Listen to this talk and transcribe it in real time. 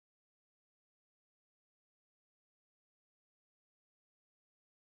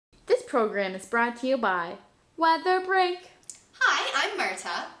program is brought to you by Weather Break. Hi, I'm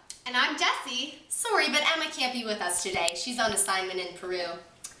Marta. And I'm Jessie. Sorry, but Emma can't be with us today. She's on assignment in Peru.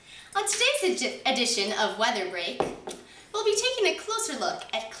 On today's edition of Weather Break, we'll be taking a closer look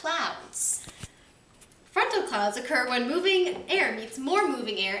at clouds. Frontal clouds occur when moving air meets more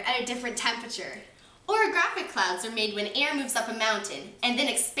moving air at a different temperature. Orographic clouds are made when air moves up a mountain and then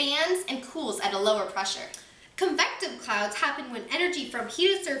expands and cools at a lower pressure. Convective clouds happen when energy from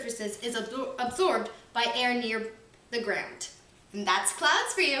heated surfaces is absorbed by air near the ground. And that's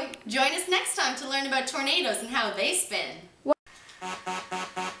clouds for you. Join us next time to learn about tornadoes and how they spin.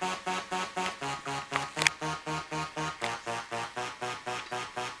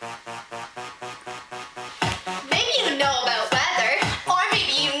 Maybe you know about weather, or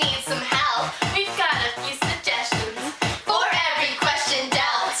maybe you need some help. We've got a few suggestions for every question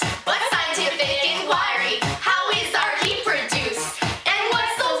dealt. What's scientific inquiry? How is our heat produced? And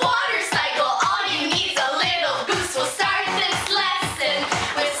what's the water cycle? All you need's a little boost. We'll start this lesson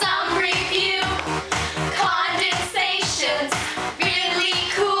with some review. Condensation's really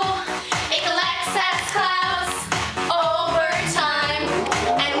cool. It collects as clouds over time.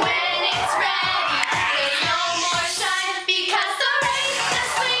 And when it's ready, there's no more shine. Because the rain, the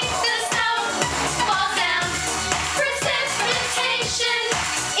sleet, the snow falls down. Precipitation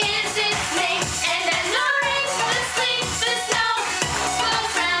is its name. And then the rain, the sleet, the snow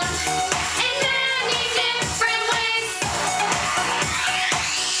flows round in many different ways.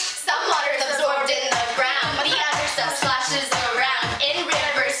 Some water's absorbed in the ground, the other stuff splashes around in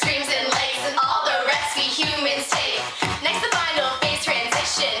rivers, streams, and lakes, and all the rest we humans take. Next, the final phase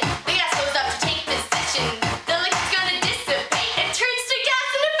transition. The gas goes up to take position. The liquid's gonna dissipate and turns to gas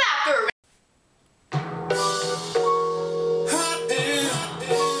and evaporate. Hot air,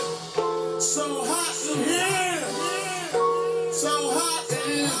 so hot in here, so hot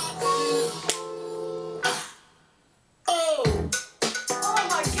in. Oh, Oh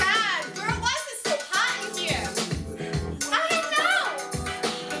my god, girl, why is it so hot in here? I don't know.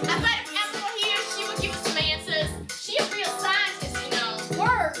 I bet if Emma were here, she would give us some answers. She a real scientist, you know.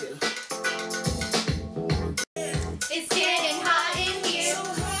 Word. It's getting hot in here,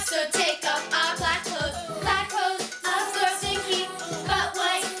 so take off our black clothes. Black clothes absorb the heat, but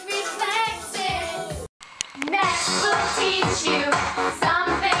white reflects it. Math will teach